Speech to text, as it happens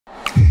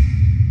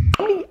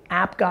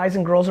app guys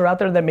and girls are out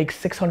there that make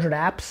 600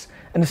 apps,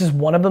 and this is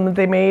one of them that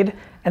they made,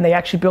 and they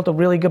actually built a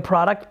really good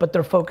product, but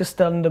they're focused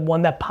on the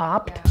one that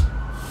popped.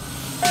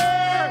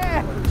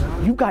 Yeah.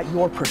 You got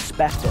your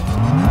perspective.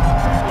 I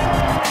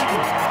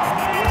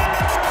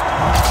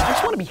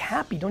just want to be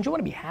happy. Don't you want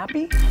to be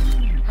happy?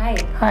 Hi.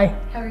 Hi.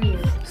 How are you?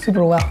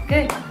 Super well.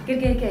 Good.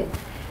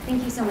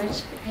 Thank you so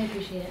much. I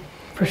appreciate it.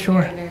 For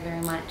sure.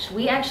 Very much.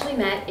 We actually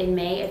met in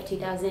May of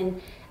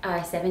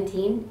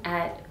 2017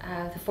 at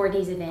the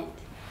 4Ds event.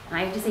 And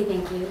I have to say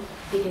thank you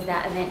because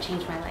that event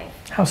changed my life.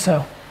 How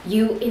so?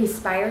 You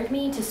inspired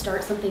me to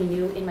start something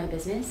new in my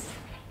business.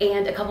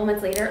 And a couple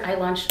months later, I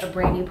launched a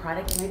brand new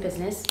product in my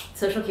business,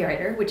 Social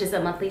Curator, which is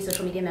a monthly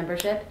social media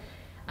membership.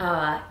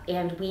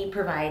 And we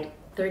provide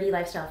 30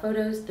 lifestyle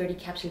photos, 30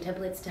 caption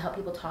templates to help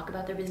people talk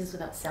about their business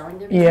without selling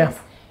their business,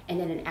 and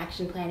then an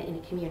action plan in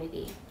a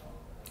community.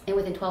 And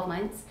within 12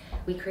 months,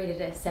 we created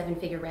a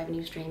 7-figure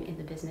revenue stream in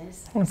the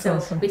business. That's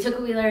awesome. We took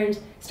what we learned,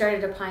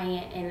 started applying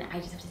it, and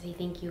I just have to say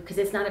thank you, because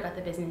it's not about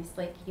the business.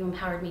 Like, you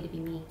empowered me to be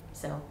me,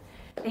 so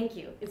thank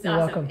you. It's You're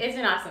awesome. Welcome. It's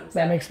been awesome. So,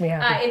 that makes me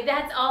happy. If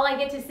that's all I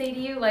get to say to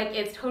you, like,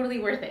 it's totally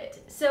worth it.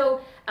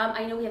 So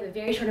I know we have a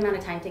very short amount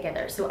of time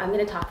together, so I'm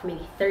going to talk for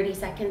maybe 30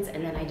 seconds,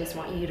 and then I just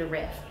want you to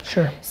riff.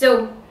 Sure.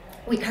 So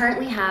we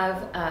currently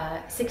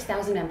have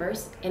 6,000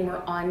 members, and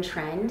we're on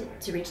trend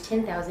to reach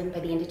 10,000 by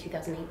the end of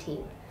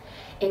 2018.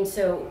 And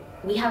so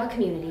we have a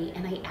community,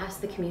 and I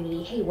asked the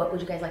community, hey, what would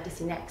you guys like to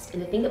see next?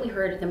 And the thing that we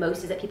heard the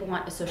most is that people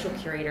want a social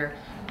curator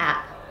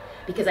app,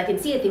 because I can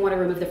see it, they want to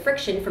remove the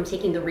friction from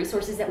taking the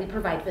resources that we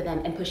provide for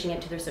them and pushing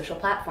it to their social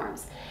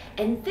platforms.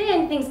 And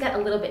then things got a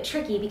little bit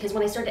tricky, because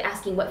when I started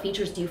asking what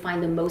features do you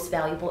find the most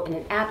valuable in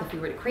an app if we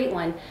were to create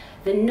one,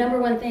 the number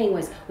one thing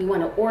was we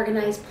want to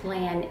organize,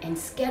 plan, and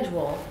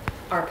schedule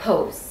our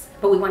posts,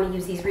 but we want to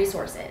use these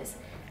resources.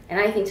 And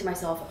I think to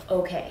myself,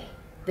 okay.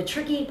 The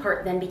tricky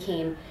part then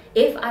became,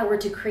 if I were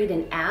to create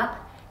an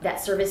app that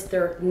serviced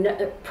their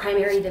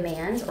primary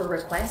demands or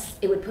requests,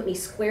 it would put me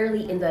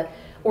squarely in the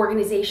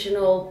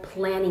organizational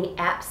planning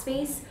app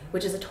space,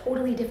 which is a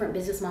totally different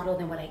business model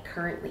than what I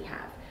currently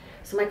have.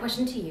 So my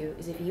question to you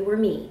is, if you were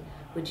me,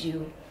 would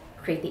you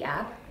create the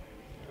app?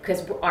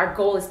 Because our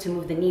goal is to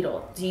move the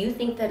needle. Do you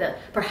think that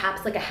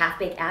perhaps like a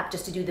half-baked app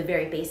just to do the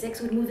very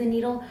basics would move the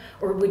needle?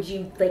 Or would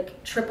you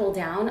like triple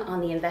down on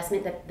the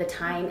investment, the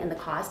time and the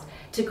cost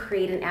to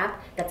create an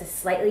app that's a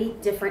slightly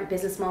different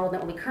business model than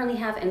what we currently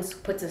have and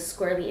puts us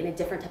squarely in a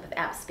different type of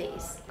app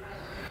space?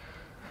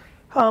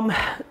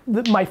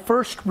 My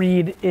first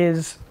read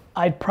is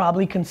I'd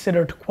probably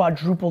consider to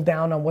quadruple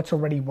down on what's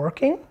already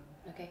working.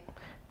 Okay.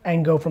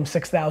 And go from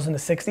 6,000 to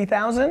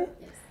 60,000.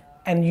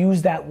 And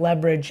use that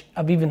leverage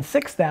of even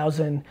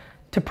 6,000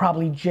 to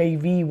probably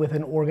JV with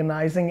an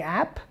organizing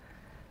app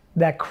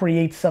that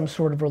creates some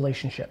sort of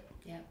relationship.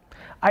 Yeah.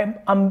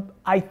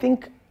 I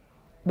think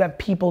that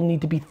people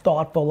need to be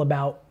thoughtful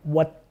about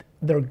what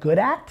they're good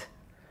at,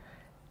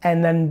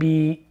 and then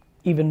be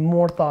even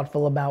more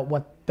thoughtful about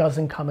what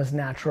doesn't come as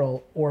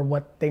natural or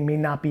what they may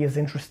not be as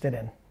interested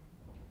in.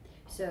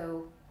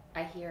 So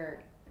I hear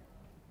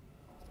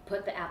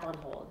put the app on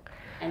hold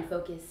and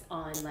focus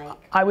on like...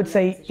 I would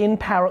say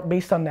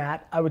based on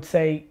that, I would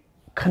say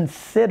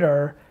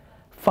consider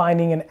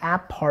finding an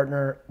app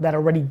partner that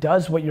already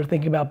does what you're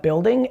thinking about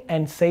building,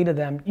 and say to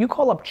them, you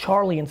call up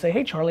Charlie and say,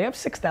 hey Charlie, I have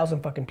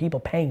 6,000 fucking people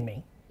paying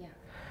me. Yeah.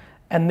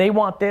 And they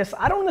want this,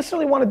 I don't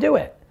necessarily want to do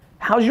it.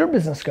 How's your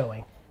business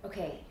going?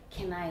 Okay,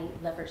 can I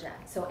leverage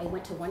that? So I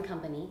went to one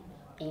company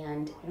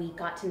and we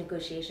got to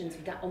negotiations,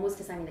 we got almost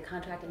to signing the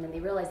contract, and then they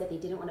realized that they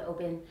didn't want to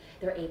open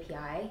their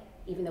API,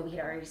 even though we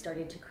had already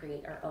started to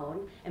create our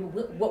own. And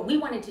what we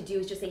wanted to do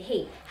is just say,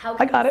 hey, how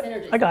can we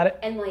synergize? I got it.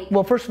 And like,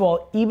 well, first of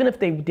all, even if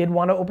they did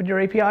want to open your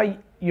API,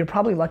 you're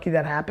probably lucky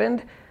that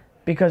happened,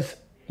 because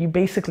you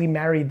basically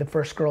married the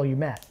first girl you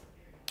met.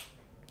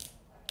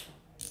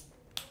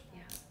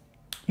 Yeah.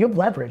 You have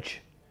leverage.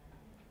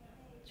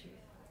 Truth.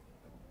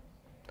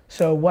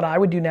 So what I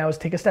would do now is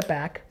take a step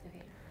back,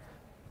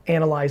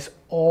 analyze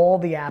all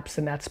the apps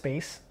in that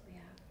space,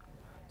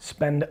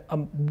 spend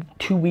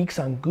 2 weeks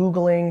on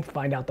Googling,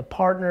 find out the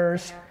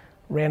partners,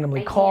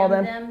 randomly call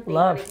them. They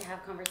Love. to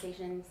have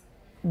conversations.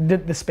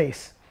 The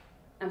space.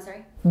 I'm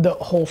sorry? The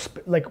whole,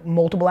 like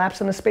multiple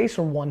apps in the space,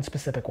 or one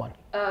specific one?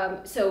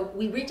 So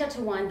we reached out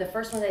to one, the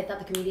first one that I thought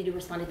the community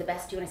responded the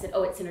best to, and I said,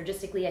 oh, it's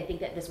synergistically, I think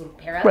that this would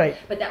pair up. Right.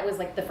 But that was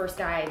like the first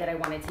guy that I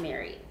wanted to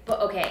marry. But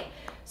okay,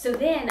 so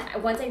then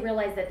once I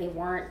realized that they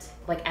weren't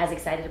like as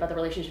excited about the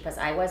relationship as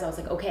I was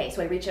like, okay,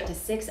 so I reached out to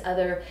 6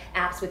 other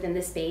apps within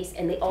this space,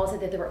 and they all said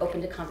that they were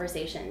open to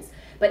conversations.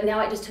 But now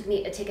it just took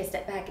me to take a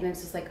step back, and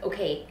it's just like,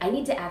 okay, I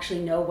need to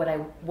actually know what I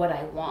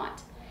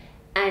want.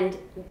 And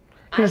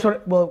here's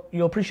well,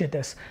 you'll appreciate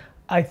this.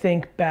 I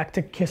think back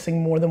to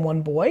kissing more than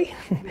one boy,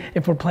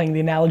 if we're playing the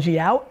analogy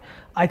out,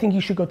 I think you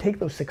should go take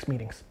those 6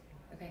 meetings.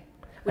 Okay.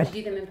 Would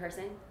you do them in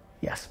person?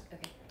 Yes.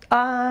 Okay.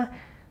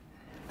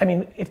 I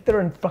mean, if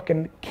they're in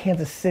fucking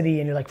Kansas City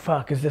and you're like,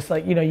 fuck, is this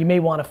like, you know, you may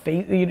want to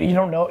you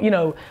don't know, you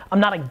know, I'm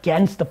not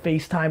against a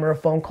FaceTime or a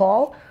phone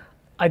call.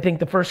 I think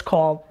the first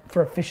call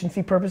for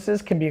efficiency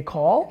purposes can be a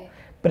call. Okay.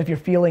 But if you're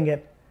feeling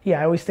it,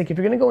 yeah, I always think if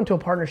you're gonna go into a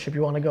partnership,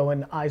 you wanna go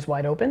in eyes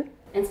wide open.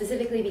 And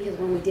specifically because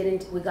when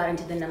we got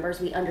into the numbers,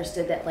 we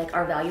understood that like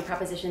our value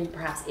proposition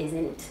perhaps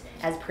isn't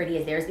as pretty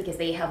as theirs because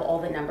they have all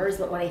the numbers.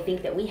 But what I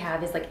think that we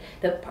have is like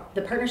the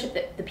partnership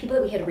that the people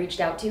that we had reached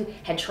out to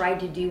had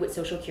tried to do what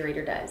Social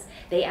Curator does.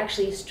 They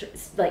actually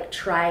like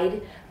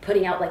tried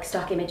putting out like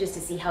stock images to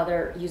see how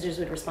their users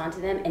would respond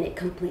to them, and it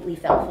completely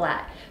fell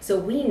flat. So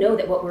we know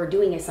that what we're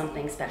doing is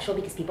something special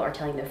because people are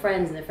telling their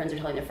friends and their friends are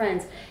telling their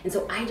friends. And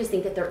so I just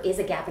think that there is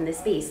a gap in this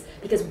space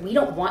because we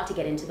don't want to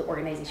get into the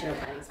organizational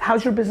planning space.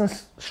 How's your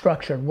business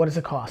structured? What does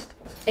it cost?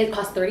 It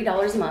costs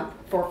 $30 a month.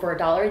 For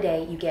 $1 a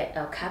day, you get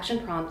a caption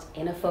prompt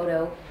and a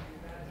photo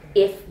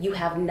if you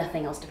have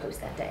nothing else to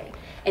post that day.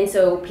 And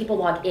so people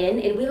log in,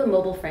 and we have a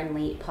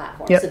mobile-friendly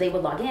platform. Yep. So they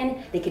would log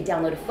in, they could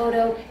download a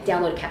photo,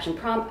 download a caption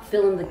prompt,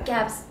 fill in the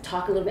gaps,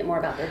 talk a little bit more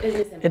about their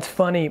business. It's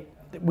funny,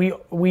 we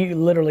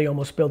literally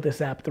almost built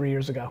this app 3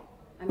 years ago.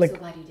 I'm so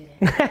glad you did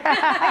it.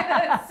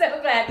 I'm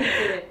so glad you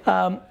did it.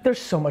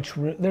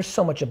 There's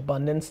so much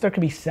abundance. There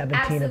could be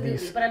 17 of these.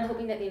 Absolutely, but I'm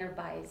hoping that Vayner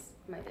buys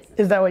my business.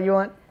 Is that what you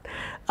want?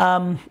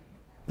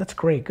 That's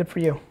great, good for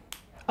you.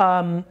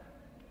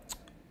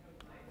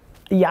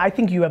 Yeah, I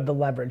think you have the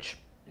leverage.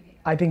 Okay.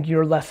 I think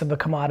you're less of a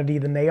commodity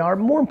than they are.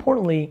 More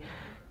importantly,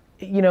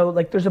 you know,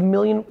 like there's a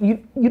million,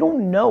 you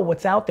don't know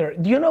what's out there.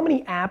 Do you know how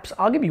many apps?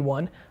 I'll give you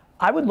one.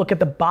 I would look at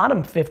the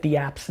bottom 50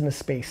 apps in the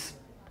space.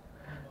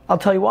 I'll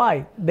tell you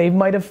why. They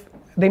might have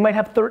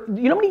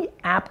 30, you know how many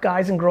app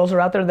guys and girls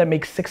are out there that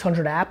make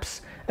 600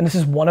 apps? And this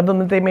is one of them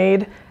that they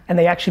made, and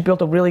they actually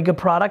built a really good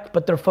product,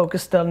 but they're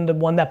focused on the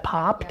one that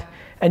popped,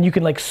 and you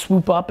can like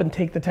swoop up and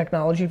take the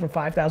technology for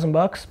 5,000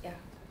 bucks. Yeah.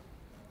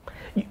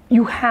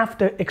 You have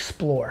to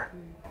explore.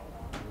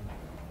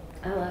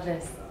 I love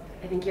this.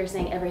 I think you're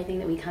saying everything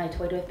that we kind of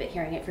toyed with, but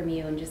hearing it from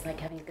you and just like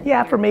having a good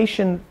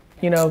affirmation,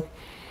 you know,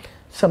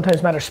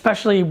 sometimes matters,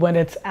 especially when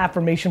it's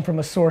affirmation from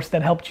a source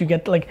that helped you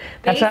get like,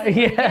 that's how,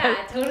 yeah,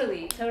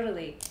 totally.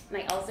 And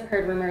I also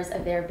heard rumors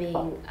of there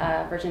being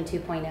version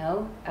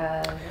 2.0.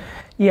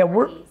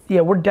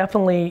 We're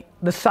definitely,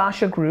 the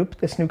Sasha Group,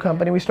 this new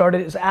company we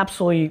started, is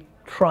absolutely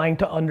trying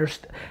to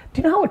understand.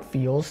 Do you know how it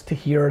feels to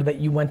hear that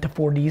you went to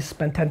 4Ds,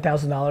 spent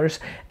 $10,000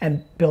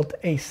 and built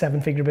a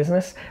 7-figure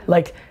business?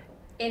 Like,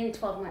 in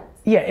 12 months.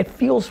 Yeah, it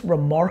feels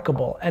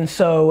remarkable. And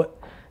so,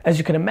 as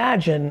you can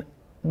imagine,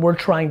 we're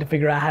trying to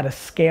figure out how to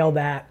scale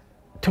that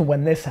to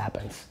when this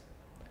happens.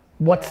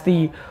 What's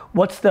the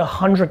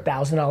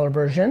 $100,000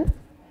 version?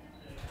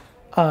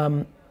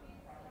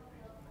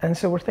 And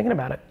so we're thinking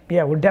about it.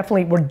 Yeah, we're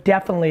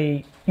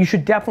definitely, you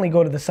should definitely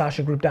go to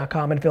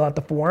thesashagroup.com and fill out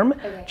the form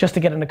just to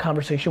get in a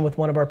conversation with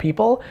one of our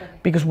people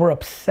because we're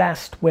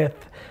obsessed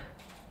with,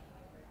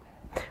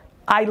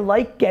 I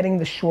like getting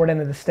the short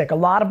end of the stick. A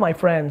lot of my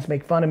friends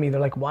make fun of me. They're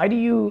like, why do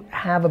you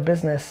have a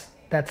business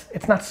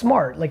it's not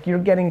smart? Like you're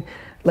getting,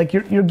 like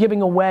you're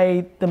giving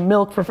away the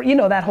milk for free, you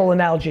know, that whole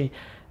analogy.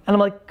 And I'm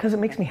like, because it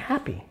makes me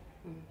happy.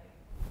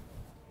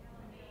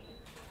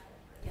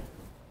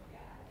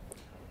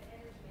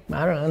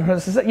 I don't know,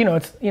 this is, you know,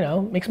 it's, you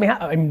know, makes me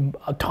happy. I mean,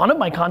 a ton of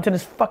my content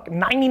is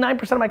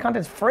 99% of my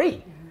content is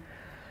free.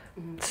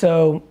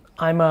 So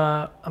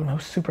I'm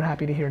super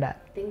happy to hear that.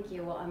 Thank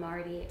you. Well,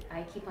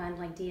 I keep on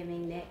like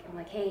DMing Nick. I'm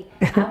like, hey,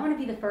 I want to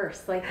be the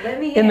first. Like, let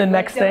me in the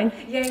next thing.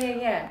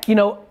 Yeah. You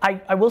know,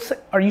 I will say,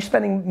 are you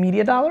spending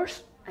media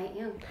dollars? I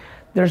am.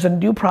 There's a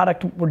new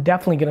product we're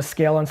definitely going to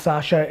scale on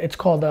Sasha. It's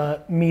called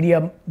a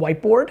media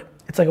whiteboard.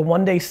 It's like a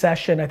 1-day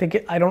session.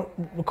 I don't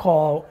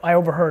recall, I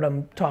overheard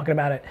him talking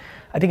about it.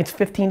 I think it's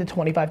 15 to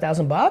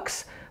 25,000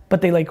 bucks,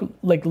 but they like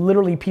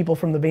literally people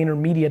from the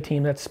VaynerMedia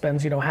team that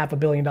spends, you know,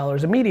 $500 million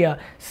in media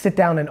sit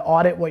down and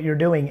audit what you're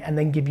doing and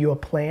then give you a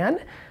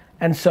plan.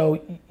 And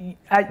so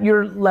at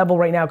your level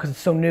right now, because it's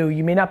so new,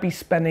 you may not be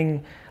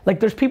spending, like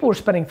there's people who are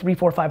spending 300,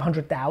 400,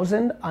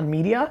 500,000 on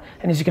media.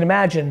 And as you can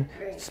imagine,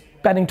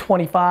 spending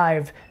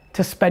 25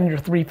 to spend your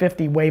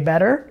 350 way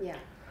better. Yeah.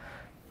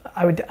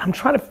 I'm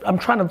trying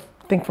to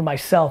think for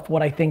myself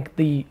what I think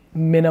the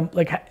minimum,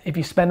 like if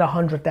you spend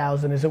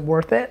 100,000, is it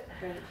worth it?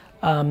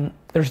 Right.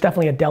 There's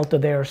definitely a delta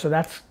there, so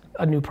that's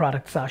a new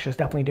product Sasha's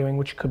definitely doing,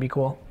 which could be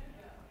cool.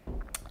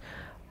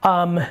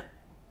 I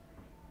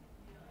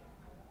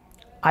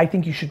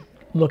think you should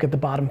look at the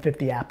bottom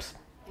 50 apps.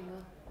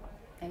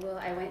 I will.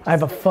 I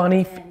have a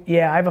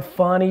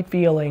funny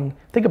feeling.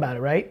 Think about it,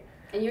 right?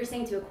 And you're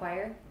saying to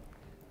acquire?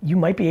 You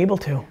might be able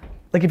to.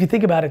 Like if you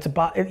think about it,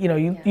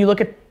 you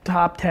look at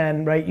top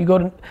 10, right? You go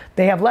to,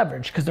 they have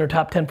leverage because they're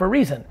top 10 for a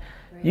reason.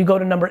 Right. You go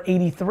to number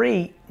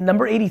 83.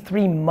 Number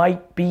 83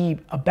 might be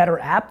a better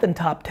app than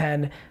top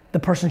 10. The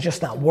person's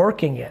just not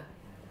working it.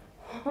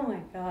 Oh my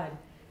God.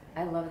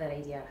 I love that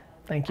idea.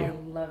 Thank you. I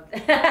love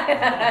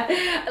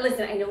that.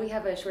 Listen, I know we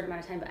have a short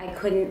amount of time, but I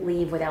couldn't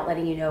leave without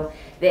letting you know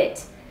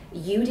that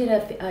you did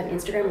an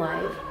Instagram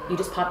Live. You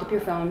just popped up your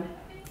phone.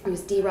 It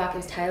was D-Rock, it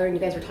was Tyler, and you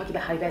guys were talking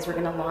about how you guys were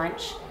going to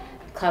launch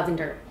Clouds and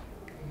Dirt.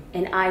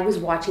 And I was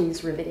watching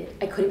this riveted.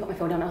 I couldn't put my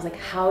phone down. I was like,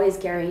 how is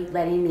Gary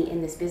letting me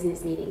in this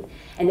business meeting?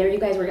 And there you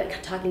guys were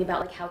like, talking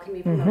about like, how can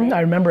we promote it?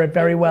 I remember it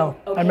very well.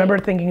 Okay. I remember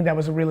thinking that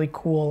was a really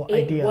cool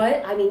idea.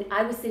 What? I mean,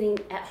 I was sitting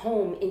at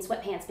home in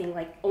sweatpants being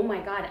like, oh my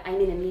God, I'm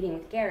in a meeting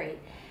with Gary.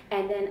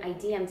 And then I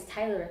DM'd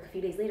Tyler a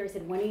few days later. I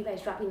said, when are you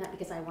guys dropping that?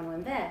 Because I want to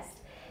invest.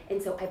 And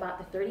so I bought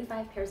the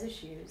 35 pairs of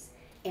shoes,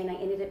 and I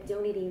ended up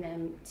donating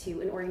them to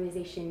an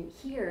organization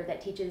here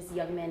that teaches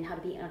young men how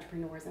to be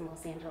entrepreneurs in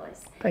Los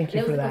Angeles. Thank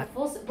you for that.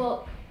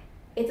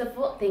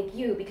 Thank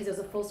you, because it was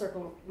a full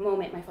circle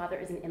moment. My father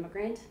is an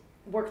immigrant,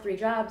 worked 3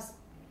 jobs,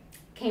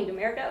 came to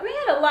America,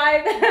 man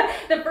alive.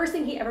 The first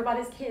thing he ever bought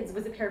his kids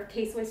was a pair of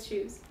K-Swiss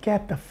shoes.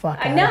 Get the fuck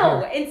out I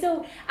know. of here. And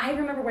so I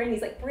remember wearing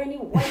these like brand new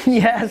white shoes.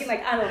 Yes.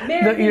 Like, I'm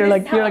American. You're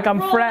like I'm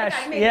roll, fresh.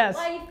 Like, I made yes.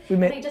 life.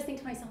 And I just think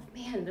to myself,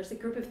 man, there's a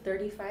group of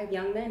 35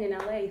 young men in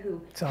LA who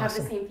have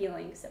the same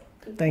feelings. So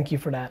thank you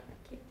for that.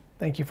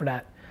 Thank you for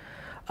that.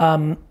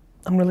 I'm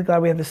really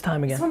glad we had this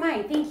time again. So am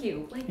I. Thank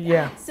you. Like,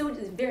 yeah. So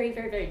very,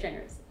 very, very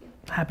generous.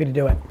 Happy to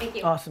do it. Thank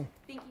you. Awesome.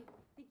 Thank you.